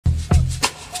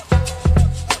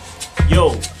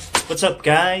Yo, what's up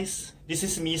guys? This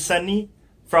is me Sunny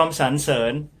from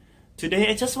sansern. Today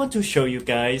I just want to show you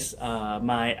guys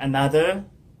my another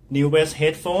newest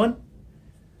headphone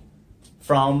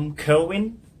from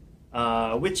Cowin,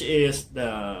 which is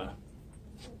the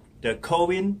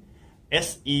Cowin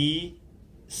SE7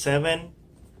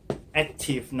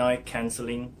 active noise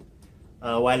cancelling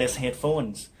wireless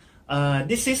headphones.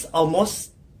 This is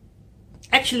almost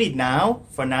actually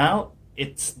for now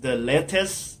it's the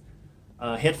latest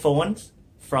headphones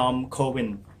from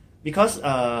Cowin, because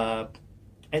I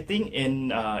think in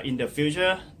the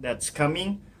future that's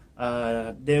coming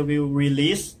they will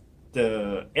release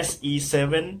the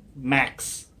SE7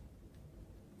 Max.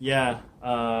 Yeah,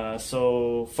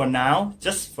 so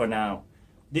just for now,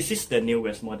 this is the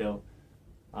newest model.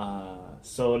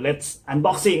 So let's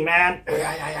unboxing, man.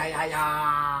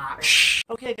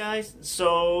 Okay guys,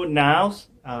 so now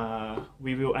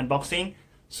we will unboxing.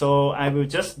 So I will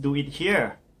just do it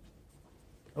here.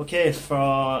 Okay,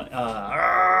 for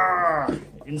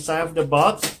inside of the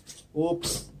box,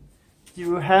 oops,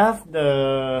 you have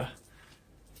the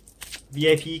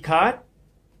VIP card.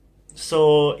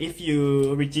 So if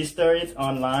you register it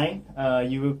online,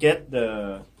 you will get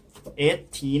the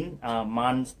 18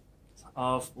 months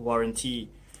of warranty,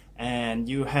 and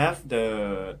you have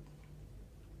the,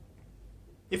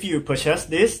 if you purchase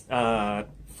this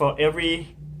for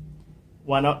every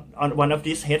one of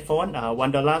these headphones,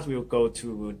 $1 will go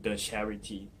to the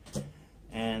charity.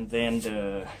 And then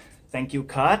the thank you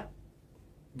card,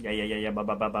 blah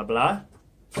blah blah blah blah,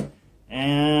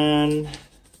 and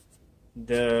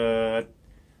the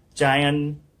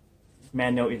giant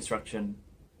manual instruction,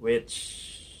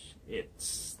 which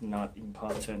it's not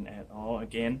important at all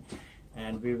again.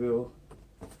 And we will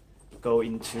go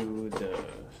into the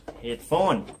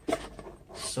headphone.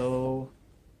 So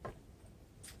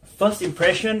first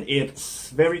impression, it's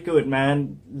very good,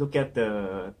 man. Look at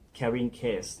the carrying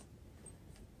case.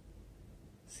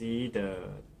 See the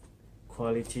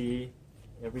quality,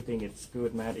 everything is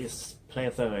good, man. It's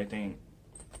leather, I think.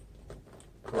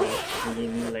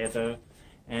 Clean leather.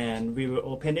 And we will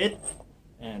open it,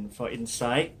 and for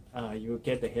inside you will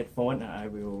get the headphone. I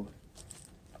will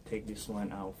take this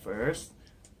one out first,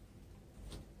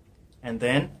 and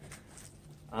then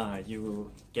you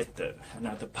will get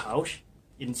another pouch.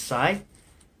 Inside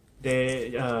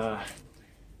the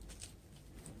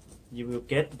you will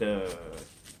get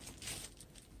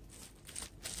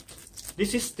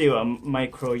this is still a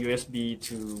micro USB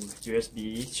to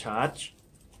USB charge,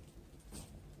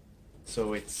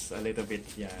 so it's a little bit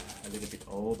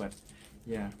old, but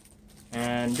yeah.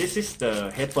 And this is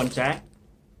the headphone jack,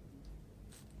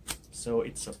 so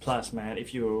it's a plus, man,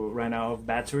 if you run out of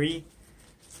battery.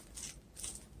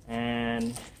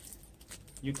 And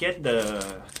you get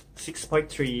the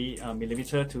 6.3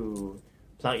 millimeter to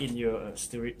plug in your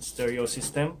stereo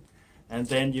system, and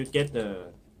then you get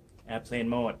the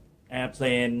airplane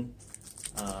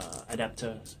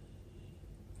adapter,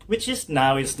 which is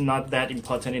now is not that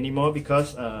important anymore,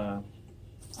 because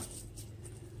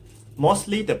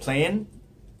mostly the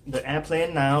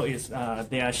airplane now is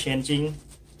they are changing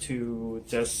to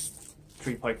just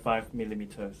 3.5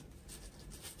 millimeters.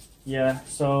 Yeah,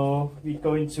 so we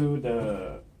go into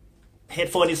the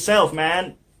headphone itself,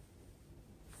 man.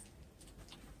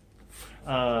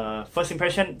 First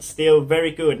impression, still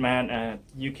very good, man.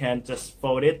 You can just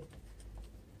fold it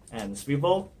and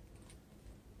swivel,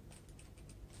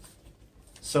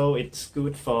 so it's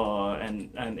good for,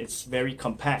 and it's very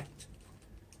compact,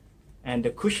 and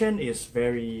the cushion is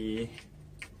very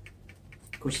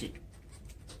cushy.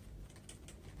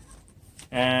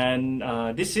 And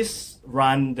this is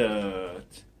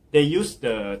they use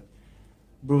the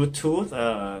Bluetooth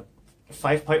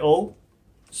 5.0,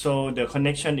 so the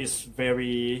connection is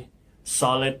very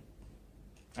solid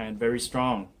and very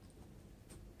strong.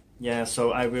 Yeah,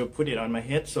 so I will put it on my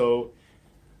head, so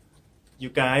you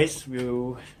guys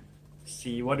will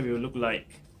see what it will look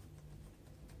like.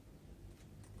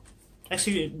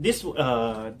 Actually, this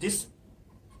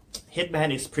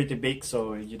headband is pretty big,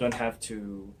 so you don't have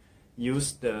to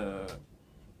use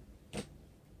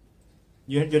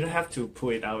you don't have to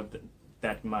pull it out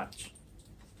that much.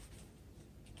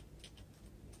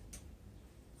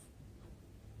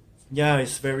 Yeah,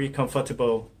 it's very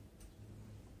comfortable.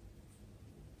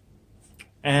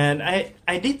 And I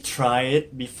did try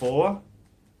it before.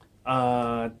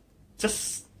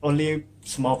 Just only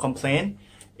small complaint.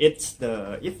 It's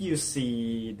if you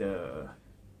see the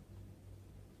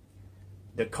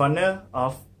corner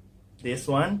of this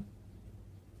one,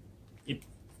 it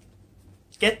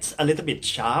gets a little bit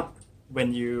sharp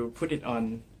when you put it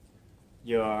on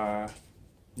your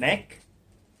neck.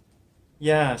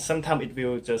 yeah, sometimes it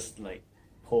will just like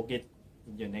poke it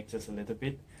in your neck just a little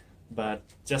bit, but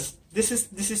just this is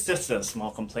just a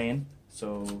small complaint.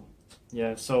 So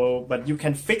yeah, so but you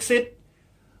can fix it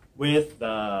with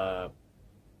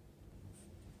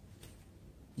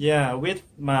yeah, with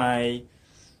my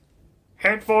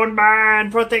headphone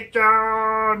band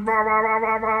protection.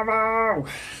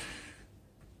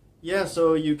 Yeah,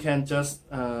 so you can just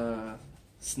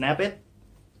snap it.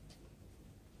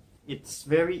 It's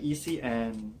very easy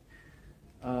and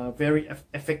very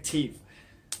effective.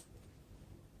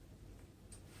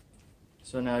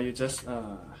 So now you just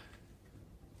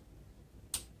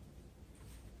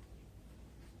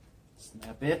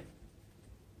snap it,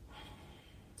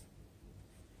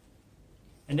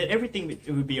 and then everything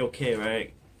will be okay,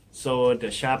 right? So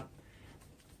the sharp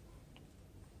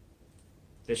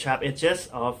edges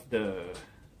of the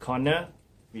corner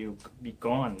will be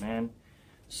gone, man.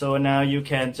 So now you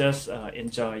can just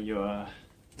enjoy your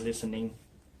listening.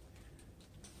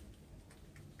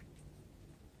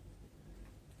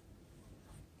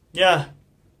 Yeah.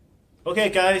 Okay,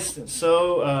 guys.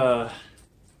 So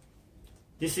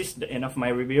this is the end of my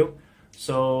review.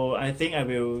 So I think I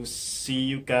will see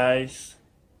you guys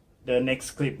the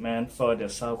next clip, man, for the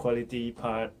sound quality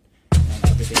part and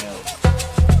everything else.